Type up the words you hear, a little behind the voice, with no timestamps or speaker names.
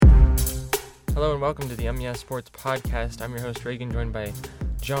Hello and welcome to the MES Sports Podcast. I'm your host Reagan, joined by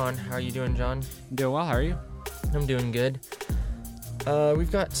John. How are you doing, John? Doing well. How are you? I'm doing good.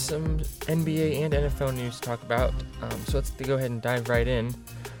 We've got some NBA and NFL news to talk about, so let's go ahead and dive right in.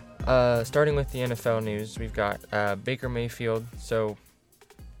 Starting with the NFL news, we've got Baker Mayfield. So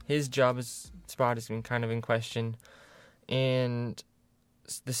his spot has been kind of in question, and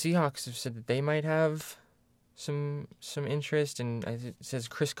the Seahawks have said that they might have some interest, and it says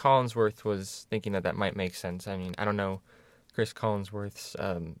Chris Collinsworth was thinking that might make sense. I mean, I don't know Chris Collinsworth's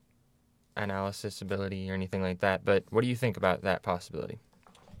analysis ability or anything like that, but what do you think about that possibility?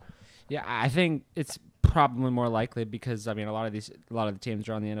 Yeah, I think it's probably more likely because a lot of the teams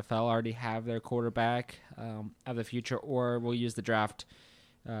around the NFL already have their quarterback of the future, or will use the draft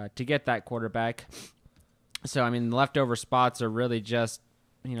to get that quarterback. So the leftover spots are really just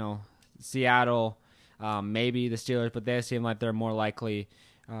Seattle, maybe the Steelers, but they seem like they're more likely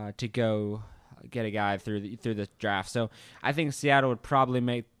to go get a guy through the draft. So I think Seattle would probably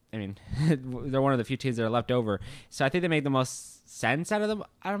make. They're one of the few teams that are left over, so I think they make the most sense out of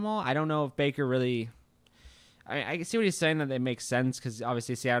them all. I don't know if Baker really. I can see what he's saying, that they make sense because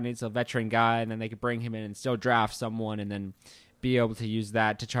obviously Seattle needs a veteran guy, and then they could bring him in and still draft someone, and then be able to use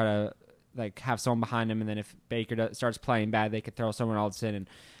that to try to have someone behind him, and then if Baker starts playing bad, they could throw someone else in. And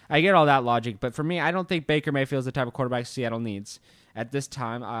I get all that logic, but for me, I don't think Baker Mayfield is the type of quarterback Seattle needs at this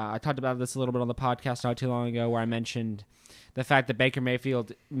time. I talked about this a little bit on the podcast not too long ago, where I mentioned the fact that Baker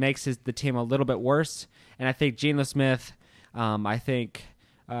Mayfield makes the team a little bit worse, and I think Geno Smith, I think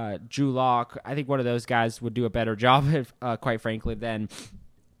Drew Lock, I think one of those guys would do a better job, quite frankly, than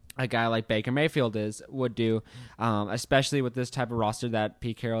a guy like Baker Mayfield would do, especially with this type of roster that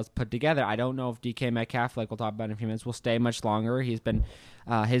Pete Carroll has put together. I don't know if DK Metcalf, like we'll talk about in a few minutes, will stay much longer. He's been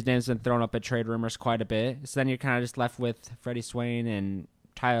his name's been thrown up at trade rumors quite a bit. So then you're kind of just left with Freddie Swain and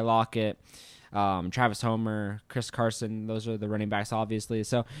Tyler Lockett, Travis Homer, Chris Carson. Those are the running backs, obviously.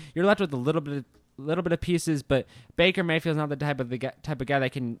 So you're left with a little bit of pieces, but Baker Mayfield's not the type of guy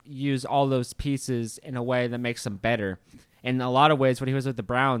that can use all those pieces in a way that makes them better. In a lot of ways, when he was with the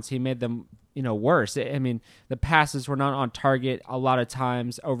Browns, he made them, worse. The passes were not on target a lot of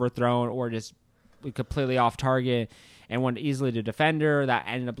times, overthrown or just completely off target, and went easily to defender. That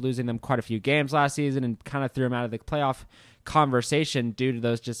ended up losing them quite a few games last season and kind of threw him out of the playoff conversation due to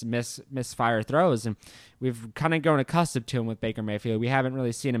those just misfire throws. And we've kind of grown accustomed to him with Baker Mayfield. We haven't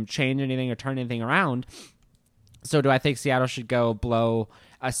really seen him change anything or turn anything around. So do I think Seattle should go blow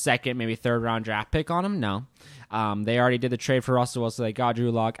a second, maybe third round draft pick on him? No. They already did the trade for Russell Wilson. They got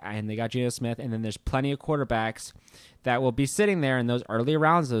Drew Lock and they got Geno Smith. And then there's plenty of quarterbacks that will be sitting there in those early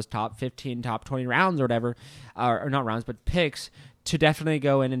rounds, those top 15, top 20 rounds or whatever, or not rounds, but picks, to definitely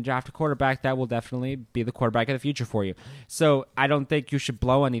go in and draft a quarterback that will definitely be the quarterback of the future for you. So I don't think you should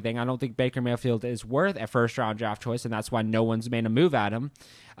blow anything. I don't think Baker Mayfield is worth a first-round draft choice, and that's why no one's made a move at him.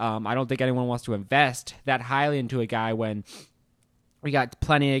 I don't think anyone wants to invest that highly into a guy when we got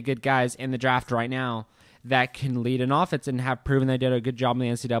plenty of good guys in the draft right now that can lead an offense and have proven they did a good job in the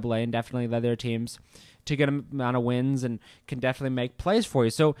NCAA and definitely led their teams to get an amount of wins and can definitely make plays for you.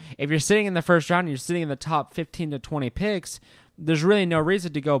 So if you're sitting in the first round and you're sitting in the top 15 to 20 picks, there's really no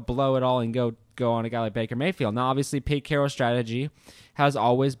reason to go blow it all and go on a guy like Baker Mayfield. Now, obviously, Pete Carroll's strategy has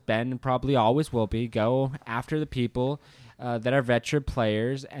always been and probably always will be go after the people that are veteran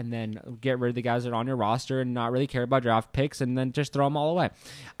players and then get rid of the guys that are on your roster and not really care about draft picks and then just throw them all away.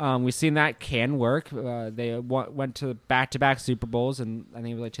 We've seen that can work. They went to back-to-back Super Bowls, and I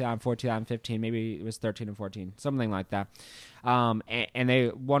think it was like 2004, 2015, maybe it was 13 and 14, something like that. And they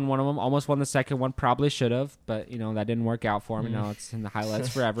won one of them, almost won the second one, probably should have, but that didn't work out for them, and now it's in the highlights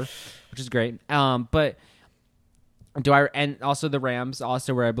forever, which is great. And also the Rams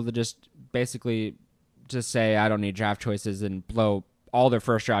also were able to just basically just say, I don't need draft choices and blow all their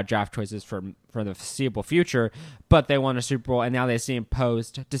first round draft choices for the foreseeable future, but they won a Super Bowl, and now they seem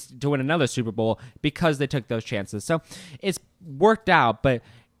posed to win another Super Bowl because they took those chances. So it's worked out, but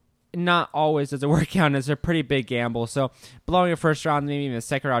not always does it work out, and it's a pretty big gamble. So blowing a first round, maybe even a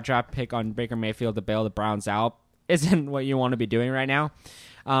second round draft pick on Baker Mayfield to bail the Browns out isn't what you want to be doing right now.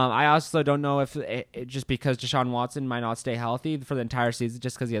 I also don't know if just because Deshaun Watson might not stay healthy for the entire season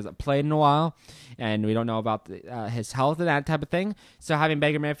just because he hasn't played in a while, and we don't know about his health and that type of thing. So having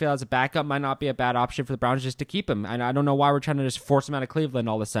Baker Mayfield as a backup might not be a bad option for the Browns just to keep him. And I don't know why we're trying to just force him out of Cleveland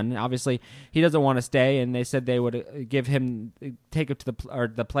all of a sudden. Obviously, he doesn't want to stay, and they said they would take him to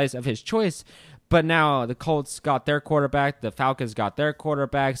the place of his choice. But now the Colts got their quarterback, the Falcons got their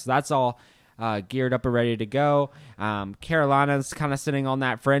quarterback, so that's all geared up and ready to go. Carolina's kind of sitting on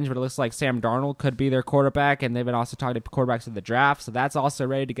that fringe, but it looks like Sam Darnold could be their quarterback, and they've been also talking to quarterbacks in the draft, so that's also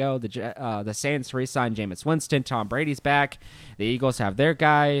ready to go. The Saints re-signed Jameis Winston. Tom Brady's back. The Eagles have their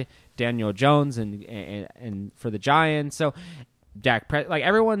guy, Daniel Jones, and for the Giants. So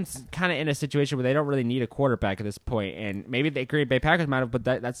everyone's kind of in a situation where they don't really need a quarterback at this point, and maybe the Green Bay Packers might have, but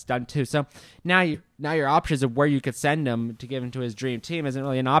that's done too. So now your options of where you could send him to give him to his dream team isn't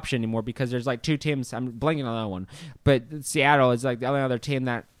really an option anymore, because there's like two teams. I'm blanking on that one, but Seattle is like the only other team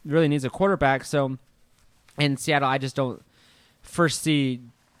that really needs a quarterback. So in Seattle, I just don't foresee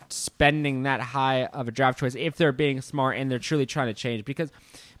spending that high of a draft choice if they're being smart and they're truly trying to change, because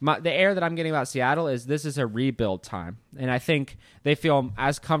the air that I'm getting about Seattle is this is a rebuild time, and I think they feel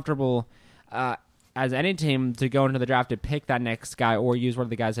as comfortable as any team to go into the draft to pick that next guy or use one of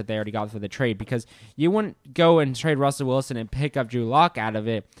the guys that they already got for the trade, because you wouldn't go and trade Russell Wilson and pick up Drew Lock out of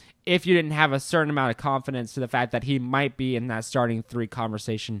it if you didn't have a certain amount of confidence to the fact that he might be in that starting three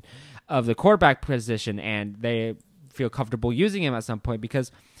conversation of the quarterback position, and they feel comfortable using him at some point.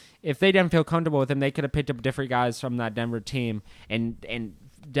 Because if they didn't feel comfortable with him, they could have picked up different guys from that Denver team, and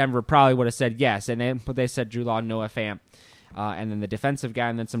Denver probably would have said yes, but they said Drew Law, Noah Fant, and then the defensive guy,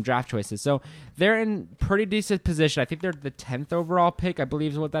 and then some draft choices. So they're in pretty decent position. I think they're the 10th overall pick, I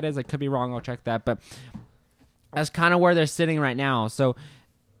believe is what that is. I could be wrong. I'll check that. But that's kind of where they're sitting right now. So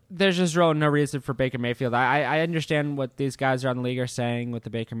there's just really no reason for Baker Mayfield. I understand what these guys around the league are saying with the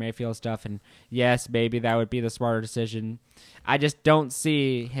Baker Mayfield stuff, and yes, maybe that would be the smarter decision. I just don't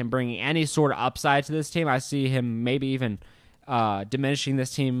see him bringing any sort of upside to this team. I see him maybe even diminishing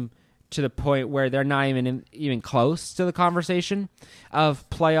this team to the point where they're not even close to the conversation of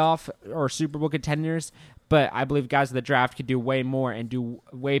playoff or Super Bowl contenders. But I believe guys in the draft could do way more and do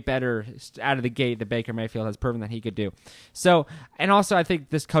way better out of the gate that Baker Mayfield has proven that he could do. So, and also I think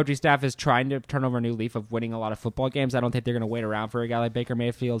this coaching staff is trying to turn over a new leaf of winning a lot of football games. I don't think they're going to wait around for a guy like Baker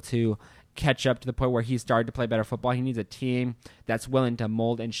Mayfield to catch up to the point where he started to play better football. He needs a team that's willing to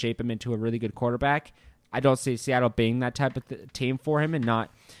mold and shape him into a really good quarterback. I don't see Seattle being that type of team for him, I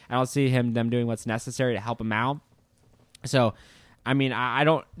don't see them doing what's necessary to help him out. So, I mean, I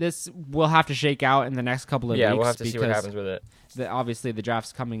don't. This will have to shake out in the next couple of weeks. Yeah, we'll have to see what happens with it. Obviously, the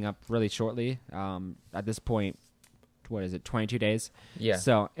draft's coming up really shortly. At this point, what is it? 22 days. Yeah.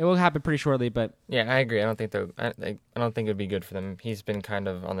 So it will happen pretty shortly. But yeah, I agree. I don't think it'd be good for them. He's been kind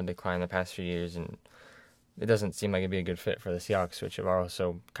of on the decline the past few years, and it doesn't seem like it'd be a good fit for the Seahawks, which have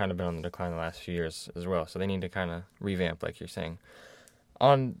also kind of been on the decline the last few years as well. So they need to kind of revamp, like you're saying.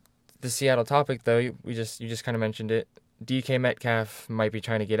 On the Seattle topic, though, you just kind of mentioned it. DK Metcalf might be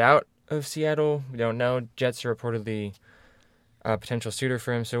trying to get out of Seattle. We don't know. Jets are reportedly a potential suitor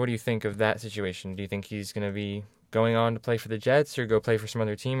for him. So what do you think of that situation? Do you think he's going to be going on to play for the Jets or go play for some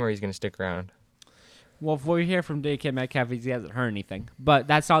other team, or he's going to stick around? Well, if we hear from DK Metcalf, he hasn't heard anything. But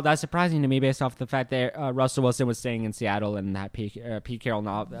that's not that surprising to me based off the fact that Russell Wilson was staying in Seattle and that Pete Carroll,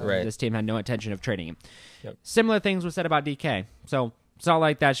 right. This team had no intention of trading him. Yep. Similar things were said about DK. So it's not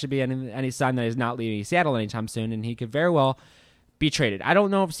like that should be any sign that he's not leaving Seattle anytime soon, and he could very well be traded. I don't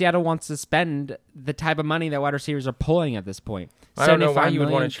know if Seattle wants to spend the type of money that wide receivers are pulling at this point. I don't know why you would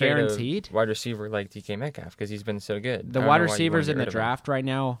want to trade guaranteed. A wide receiver like DK Metcalf, because he's been so good. The wide receivers in the draft right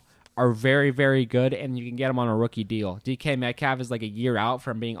now are very, very good, and you can get them on a rookie deal. DK Metcalf is like a year out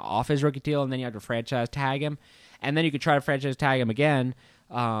from being off his rookie deal, and then you have to franchise tag him, and then you could try to franchise tag him again.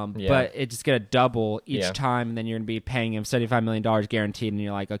 But it's just going to double each time, and then you're going to be paying him $75 million guaranteed, and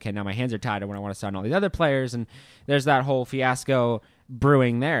you're like, okay, now my hands are tied when I want to sign all these other players, and there's that whole fiasco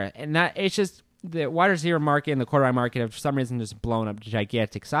brewing there. And that it's just the wide receiver market and the quarterback market have for some reason just blown up to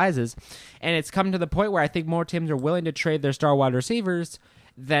gigantic sizes, and it's come to the point where I think more teams are willing to trade their star wide receivers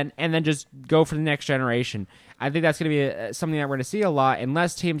and then just go for the next generation. I think that's going to be something that we're going to see a lot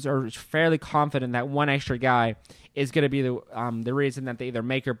unless teams are fairly confident that one extra guy is going to be the reason that they either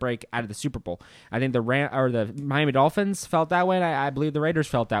make or break out of the Super Bowl. I think the Miami Dolphins felt that way, and I believe the Raiders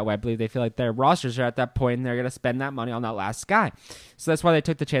felt that way. I believe they feel like their rosters are at that point, and they're going to spend that money on that last guy. So that's why they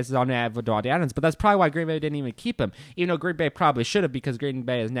took the chances on Devontae Adams. But that's probably why Green Bay didn't even keep him, even though Green Bay probably should have, because Green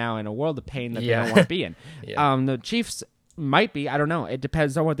Bay is now in a world of pain that they don't want to be in. The Chiefs might be. I don't know. It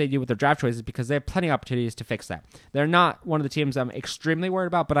depends on what they do with their draft choices, because they have plenty of opportunities to fix that. They're not one of the teams I'm extremely worried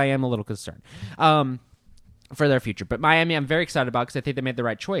about, but I am a little concerned for their future. But Miami, I'm very excited about because I think they made the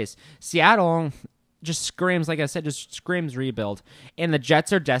right choice. Seattle just screams, like I said, just screams rebuild. And the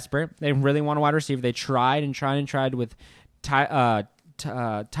Jets are desperate. They really want a wide receiver. They tried with Tyreek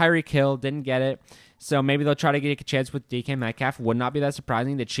Hill, didn't get it. So maybe they'll try to get a chance with DK Metcalf. Would not be that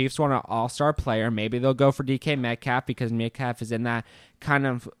surprising. The Chiefs want an all-star player. Maybe they'll go for DK Metcalf because Metcalf is in that kind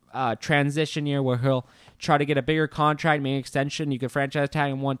of transition year where he'll try to get a bigger contract, maybe extension. You could franchise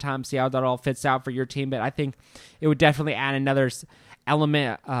tag him one time, see how that all fits out for your team. But I think it would definitely add another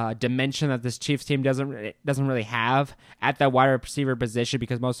element, dimension that this Chiefs team doesn't really have at that wide receiver position,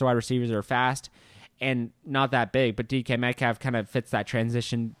 because most of the wide receivers are fast and not that big. But DK Metcalf kind of fits that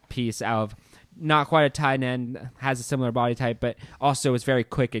transition piece of not quite a tight end, has a similar body type, but also is very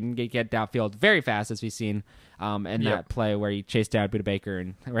quick and get downfield very fast, as we've seen in that play where he chased down Budda Baker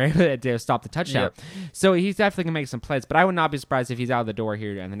and were able to stop the touchdown. Yep. So he's definitely going to make some plays, but I would not be surprised if he's out of the door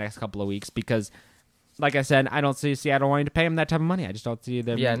here in the next couple of weeks, because like I said, I don't see Seattle wanting to pay him that type of money. I just don't see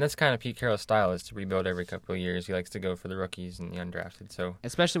them. Yeah, and that's kind of Pete Carroll's style, is to rebuild every couple of years. He likes to go for the rookies and the undrafted. So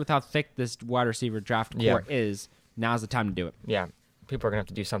especially with how thick this wide receiver draft core is, now's the time to do it. Yeah. People are going to have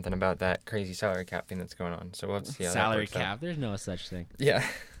to do something about that crazy salary cap thing that's going on. So we'll have to see how salary that works cap. out. There's no such thing. Yeah.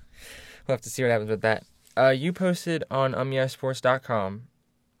 We'll have to see what happens with that. You posted on umyeahsports.com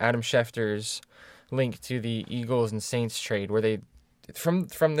Adam Schefter's link to the Eagles and Saints trade, where they, from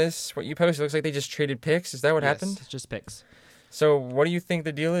this, what you posted, it looks like they just traded picks. Is that what happened? It's just picks. So what do you think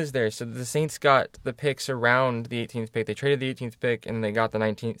the deal is there? So the Saints got the picks around the 18th pick. They traded the 18th pick, and they got the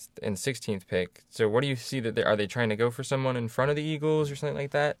 19th and 16th pick. So what do you see that are they trying to go for someone in front of the Eagles or something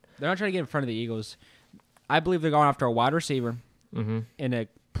like that? They're not trying to get in front of the Eagles. I believe they're going after a wide receiver and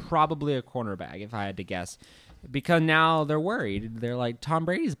probably a cornerback, if I had to guess. Because now they're worried. They're like, Tom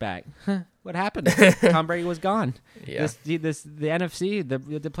Brady's back. What happened? Tom Brady was gone. Yeah. The NFC, they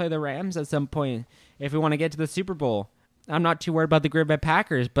have to play the Rams at some point if we want to get to the Super Bowl. I'm not too worried about the Green Bay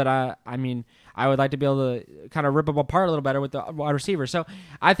Packers, but I mean, I would like to be able to kind of rip them apart a little better with the wide receiver. So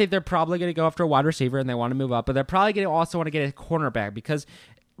I think they're probably going to go after a wide receiver and they want to move up, but they're probably going to also want to get a cornerback, because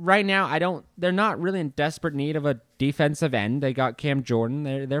right now they're not really in desperate need of a defensive end. They got Cam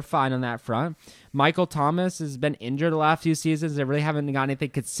Jordan. They're fine on that front. Michael Thomas has been injured the last few seasons. They really haven't got anything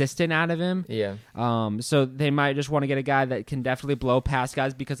consistent out of him. Yeah. So they might just want to get a guy that can definitely blow past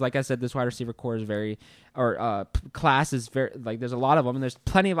guys, because like I said, this wide receiver core is class is very, like, there's a lot of them and there's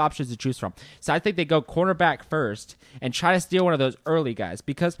plenty of options to choose from. So I think they go cornerback first and try to steal one of those early guys,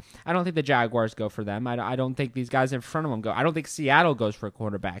 because I don't think the Jaguars go for them. I don't think these guys in front of them go. I don't think Seattle goes for a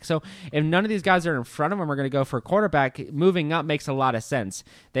quarterback. So if none of these guys are in front of them are going to go for a quarterback, moving up makes a lot of sense.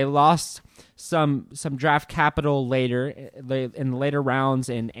 They lost some draft capital later in later rounds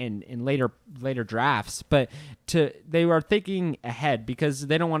and in later drafts, but they were thinking ahead, because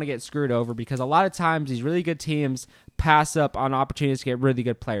they don't want to get screwed over, because a lot of times these really good teams pass up on opportunities to get really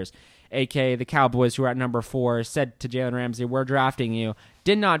good players. A.k.a. the Cowboys, who are at number 4, said to Jalen Ramsey, "We're drafting you."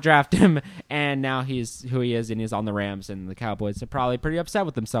 Did not draft him, and now he's who he is, and he's on the Rams, and the Cowboys are probably pretty upset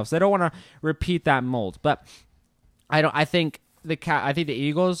with themselves. They don't want to repeat that mold, but I think the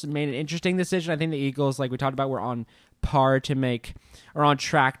Eagles made an interesting decision. I think the Eagles, like we talked about, were on track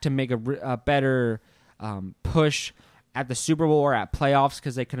to make a better push at the Super Bowl or at playoffs,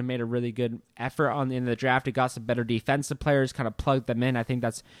 because they could have made a really good effort in the draft. It got some better defensive players, kind of plugged them in. I think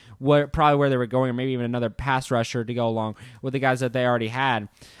that's probably where they were going, or maybe even another pass rusher to go along with the guys that they already had.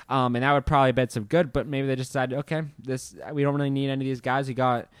 And that would probably been some good, but maybe they decided, okay, we don't really need any of these guys. We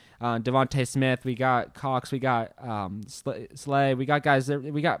got Devontae Smith, we got Cox, we got Slay, we got guys that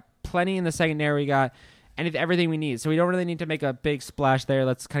we got plenty in the secondary, we got everything we need. So we don't really need to make a big splash there.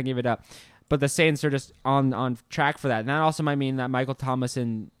 Let's kind of give it up. But the Saints are just on track for that. And that also might mean that Michael Thomas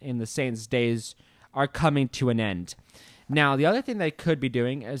in the Saints' days are coming to an end. Now, the other thing they could be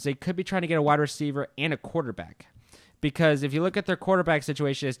doing is they could be trying to get a wide receiver and a quarterback. Because if you look at their quarterback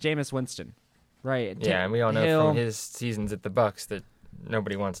situation, it's Jameis Winston, right? Yeah, and we all know from his seasons at the Bucs that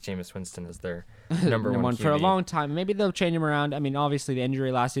nobody wants Jameis Winston as their number one QB. For a long time. Maybe they'll change him around. I mean, obviously the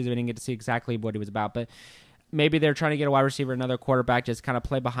injury last season, we didn't get to see exactly what he was about, but maybe they're trying to get a wide receiver, another quarterback, just kind of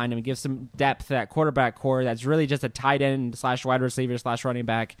play behind him and give some depth to that quarterback core that's really just a tight end / wide receiver / running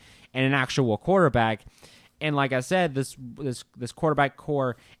back and an actual quarterback. And like I said, this quarterback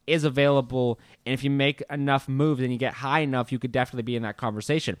core is available, and if you make enough moves and you get high enough, you could definitely be in that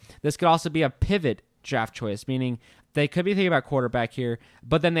conversation. This could also be a pivot draft choice, meaning they could be thinking about quarterback here,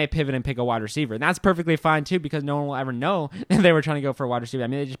 but then they pivot and pick a wide receiver. And that's perfectly fine too, because no one will ever know they were trying to go for a wide receiver. I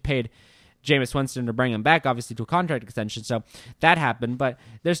mean, they just paid Jameis Winston to bring him back, obviously, to a contract extension. So that happened. But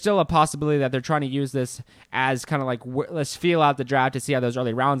there's still a possibility that they're trying to use this as kind of like, let's feel out the draft to see how those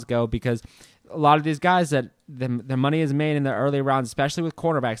early rounds go, because a lot of these guys that the money is made in the early rounds, especially with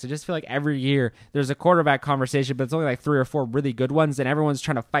quarterbacks. I just feel like every year there's a quarterback conversation, but it's only like 3 or 4 really good ones, and everyone's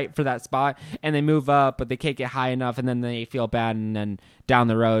trying to fight for that spot, and they move up, but they can't get high enough, and then they feel bad, and then down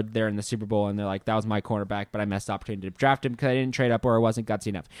the road they're in the Super Bowl, and they're like, that was my cornerback, but I missed the opportunity to draft him because I didn't trade up or it wasn't gutsy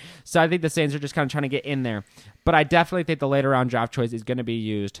enough. So I think the Saints are just kind of trying to get in there, but I definitely think the later round draft choice is going to be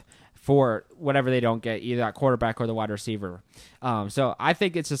used for whatever they don't get, either that quarterback or the wide receiver. So I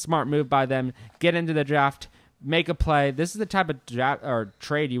think it's a smart move by them. Get into the draft, make a play. This is the type of draft or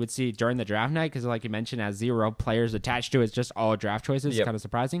trade you would see during the draft night because, like you mentioned, has 0 players attached to it. It's just all draft choices. It's kind of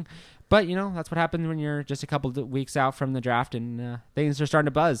surprising. But, that's what happens when you're just a couple of weeks out from the draft and things are starting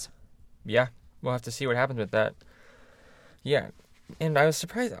to buzz. Yeah, we'll have to see what happens with that. Yeah. And I was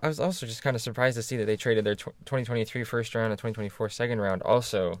surprised. I was also just kind of surprised to see that they traded their 2023 first round and 2024 second round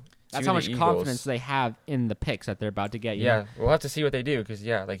also. That's how much Eagles. confidence they have in the picks that they're about to get. Yeah, we'll have to see what they do because,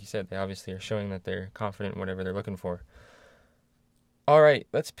 like you said, they obviously are showing that they're confident in whatever they're looking for. All right,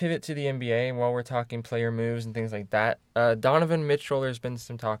 let's pivot to the NBA while we're talking player moves and things like that. Donovan Mitchell, there's been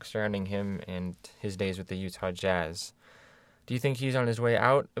some talk surrounding him and his days with the Utah Jazz. Do you think he's on his way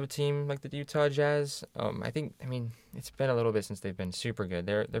out of a team like the Utah Jazz? I mean, it's been a little bit since they've been super good.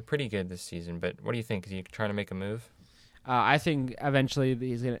 They're pretty good this season, but what do you think? Is he trying to make a move? I think eventually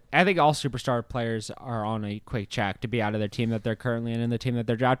I think all superstar players are on a quick check to be out of their team that they're currently in and the team that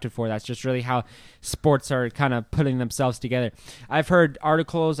they're drafted for. That's just really how sports are kind of putting themselves together. I've heard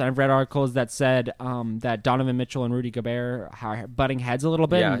articles, I've read articles that said that Donovan Mitchell and Rudy Gobert are butting heads a little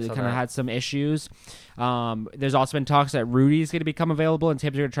bit. Yeah, and they kind of had some issues. There's also been talks that Rudy's going to become available and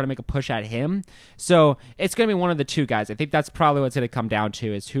teams are going to try to make a push at him. So it's going to be one of the two guys. I think that's probably what's going to come down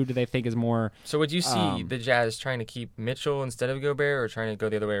to is who do they think is more. So would you see the Jazz trying to keep Mitchell instead of Gobert or trying to go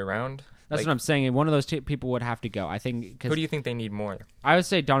the other way around? That's what I'm saying. One of those people would have to go. I think. Who do you think they need more? I would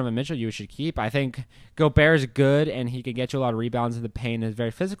say Donovan Mitchell you should keep. I think Gobert is good, and he can get you a lot of rebounds in the paint. Is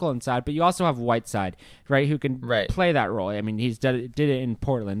very physical inside, but you also have Whiteside, right, who can play that role. I mean, he's did it in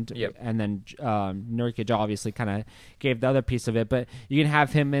Portland, and then Nurkic obviously kind of gave the other piece of it, but you can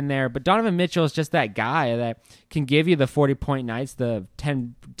have him in there. But Donovan Mitchell is just that guy that can give you the 40-point nights, the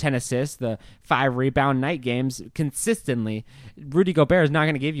 10 assists, the 5 rebound night games consistently. Rudy Gobert is not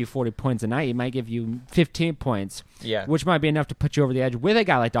going to give you 40 points a night. He might give you 15 points, which might be enough to put you over the edge with a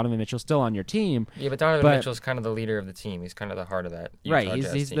guy like Donovan Mitchell still on your team. Yeah, but Donovan Mitchell's kind of the leader of the team. He's kind of the heart of that Utah right.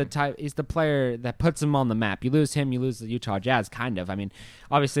 Jazz He's team. the type. He's the player that puts him on the map. You lose him, you lose the Utah Jazz. Kind of. I mean,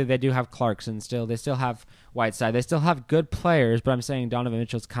 obviously they do have Clarkson still. They still have Whiteside. They still have good players, but I'm saying Donovan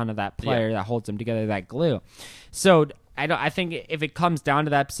Mitchell's kind of that player that holds them together, that glue. So I think if it comes down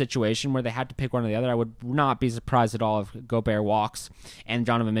to that situation where they had to pick one or the other, I would not be surprised at all if Gobert walks and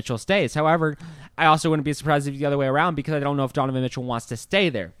Donovan Mitchell stays. However, I also wouldn't be surprised if the other way around because I don't know if Donovan Mitchell wants to stay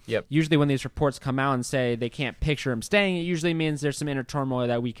there. Usually when these reports come out and say they can't picture him staying, it usually means there's some inner turmoil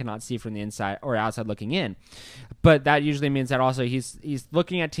that we cannot see from the inside or outside looking in. But that usually means that also he's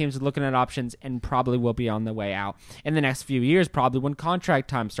looking at teams, looking at options, and probably will be on the way out in the next few years, probably when contract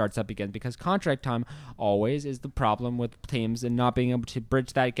time starts up again, because contract time always is the problem with teams and not being able to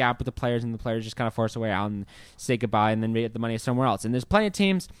bridge that gap with the players, and the players just kind of force their way out and say goodbye and then get the money somewhere else. And there's plenty of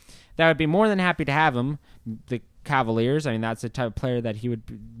teams that would be more than happy to have him. The Cavaliers, I mean, that's the type of player that he would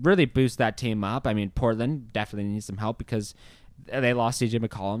really boost that team up. I mean, Portland definitely needs some help because they lost CJ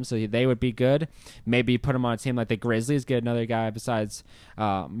McCollum, so they would be good. Maybe put him on a team like the Grizzlies, get another guy besides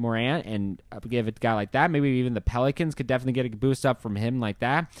Morant, and give a guy like that. Maybe even the Pelicans could definitely get a boost up from him like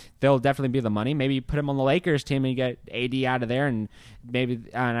that. They'll definitely be the money. Maybe put him on the Lakers team and get AD out of there. And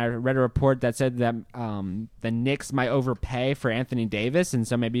I read a report that said that the Knicks might overpay for Anthony Davis, and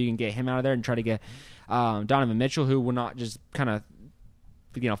so maybe you can get him out of there and try to get Donovan Mitchell, who will not just kind of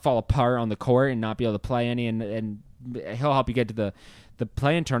fall apart on the court and not be able to play any, and he'll help you get to the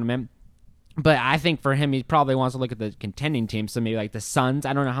play-in tournament. But I think for him, he probably wants to look at the contending teams. So maybe like the Suns.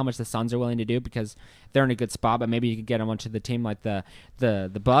 I don't know how much the Suns are willing to do because they're in a good spot. But maybe you could get him onto the team like the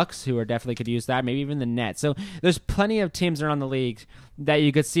Bucks, who are definitely could use that. Maybe even the Nets. So there's plenty of teams around the league that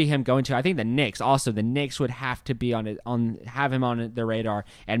you could see him going to. I think the Knicks also. The Knicks would have to be have him on their radar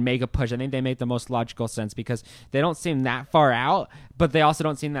and make a push. I think they make the most logical sense because they don't seem that far out, but they also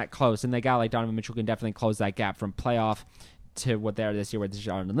don't seem that close. And they got like Donovan Mitchell can definitely close that gap from playoff to what they are this year, where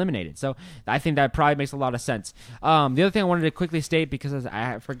they are eliminated. So I think that probably makes a lot of sense. The other thing I wanted to quickly state, because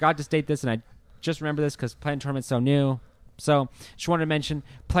I forgot to state this, and I just remember this because play-in tournament's so new. So just wanted to mention,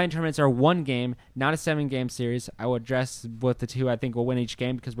 play-in tournaments are 1 game, not a 7-game series. I will address what the two I think will win each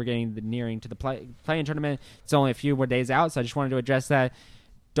game because we're getting nearing to the play-in tournament. It's only a few more days out, so I just wanted to address that.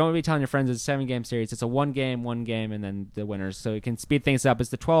 Don't be telling your friends it's a 7-game series. It's a 1 game, and then the winners. So it can speed things up.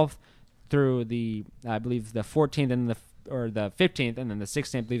 It's the 12th through the, I believe, the 14th and the 15th, and then the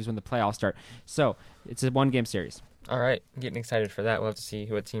 16th, I believe, is when the playoffs start. So it's a 1-game series. All right, getting excited for that. We'll have to see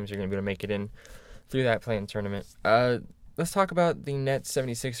what teams are going to be able to make it in through that play-in tournament. Let's talk about the Nets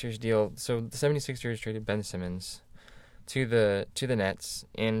 76ers deal. So the 76ers traded Ben Simmons to the Nets,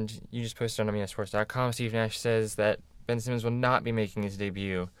 and you just posted on AminaSports.com. Steve Nash says that Ben Simmons will not be making his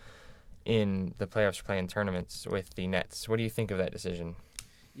debut in the playoffs play-in tournaments with the Nets. What do you think of that decision?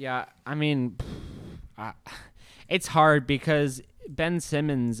 Yeah, I mean, it's hard because Ben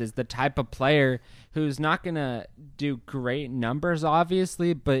Simmons is the type of player who's not going to do great numbers,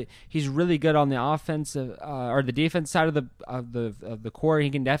 obviously, but he's really good on the offensive or the defense side of the court. He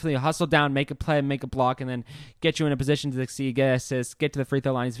can definitely hustle down, make a play, make a block, and then get you in a position to succeed, get assists, get to the free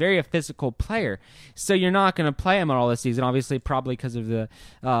throw line. He's very a physical player, so you're not going to play him all this season, obviously, probably because of the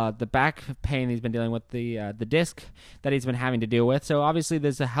back pain he's been dealing with, the disc that he's been having to deal with. So obviously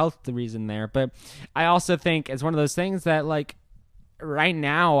there's a health reason there, but I also think it's one of those things that, like, right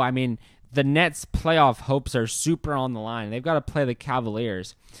now, I mean, the Nets' playoff hopes are super on the line. They've got to play the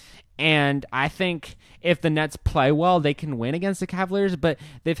Cavaliers. And I think if the Nets play well, they can win against the Cavaliers, but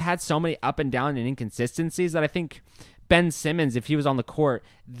they've had so many up and down and inconsistencies that I think Ben Simmons, if he was on the court,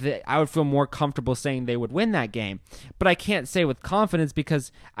 I would feel more comfortable saying they would win that game. But I can't say with confidence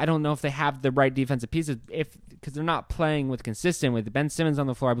because I don't know if they have the right defensive pieces, because they're not playing with consistent. With Ben Simmons on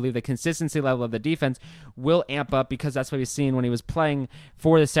the floor, I believe the consistency level of the defense will amp up because that's what we've seen when he was playing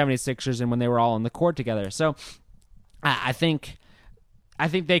for the 76ers and when they were all on the court together. So I think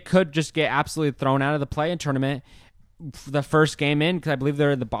they could just get absolutely thrown out of the play-in tournament the first game in, because I believe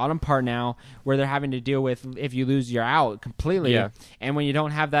they're at the bottom part now where they're having to deal with if you lose, you're out completely. Yeah. And when you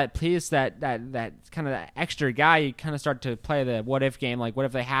don't have that piece, that kind of that extra guy, you kind of start to play the what if game. Like, what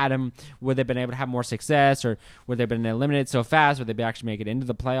if they had him? Would they have been able to have more success, or would they have been eliminated so fast? Would they actually make it into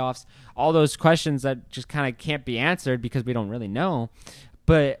the playoffs? All those questions that just kind of can't be answered because we don't really know.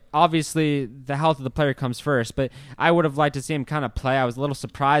 But obviously, the health of the player comes first. But I would have liked to see him kind of play. I was a little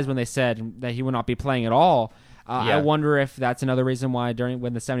surprised when they said that he would not be playing at all. I wonder if that's another reason why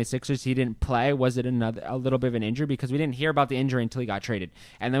when the 76ers he didn't play. Was it a little bit of an injury? Because we didn't hear about the injury until he got traded.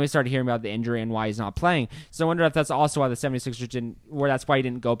 And then we started hearing about the injury and why he's not playing. So I wonder if that's also why the 76ers that's why he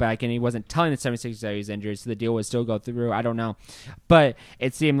didn't go back and he wasn't telling the 76ers that he was injured. So the deal would still go through. I don't know. But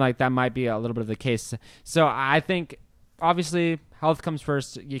it seemed like that might be a little bit of the case. So I think, obviously, health comes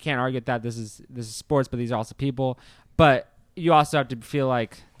first. You can't argue that this is sports, but these are also people. But you also have to feel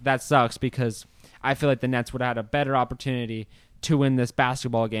like that sucks because I feel like the Nets would have had a better opportunity to win this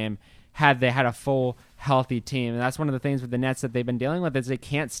basketball game had they had a full, healthy team. And that's one of the things with the Nets that they've been dealing with is they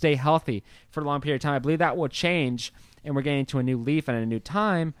can't stay healthy for a long period of time. I believe that will change, and we're getting into a new leaf and a new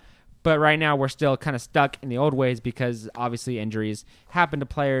time. But right now we're still kind of stuck in the old ways because obviously injuries happen to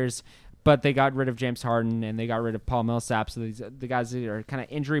players. But they got rid of James Harden and they got rid of Paul Millsap. So the guys that are kind of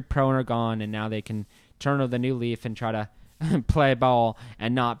injury prone are gone, and now they can turn over the new leaf and try to play ball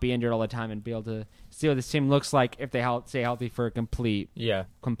and not be injured all the time and be able to see what this team looks like if they stay healthy for a complete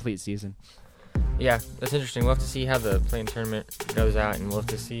season. Yeah, that's interesting. We'll have to see how the play-in tournament goes out, and we'll have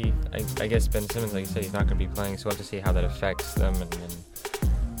to see. I guess Ben Simmons, like you said, he's not going to be playing, so we'll have to see how that affects them and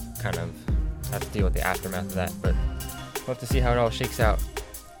kind of have to deal with the aftermath of that. But we'll have to see how it all shakes out.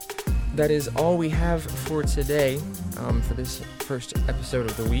 That is all we have for today for this first episode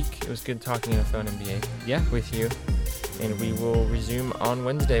of the week. It was good talking NFL and NBA with you. And we will resume on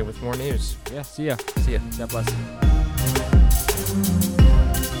Wednesday with more news. Yeah, see ya. See ya. God bless.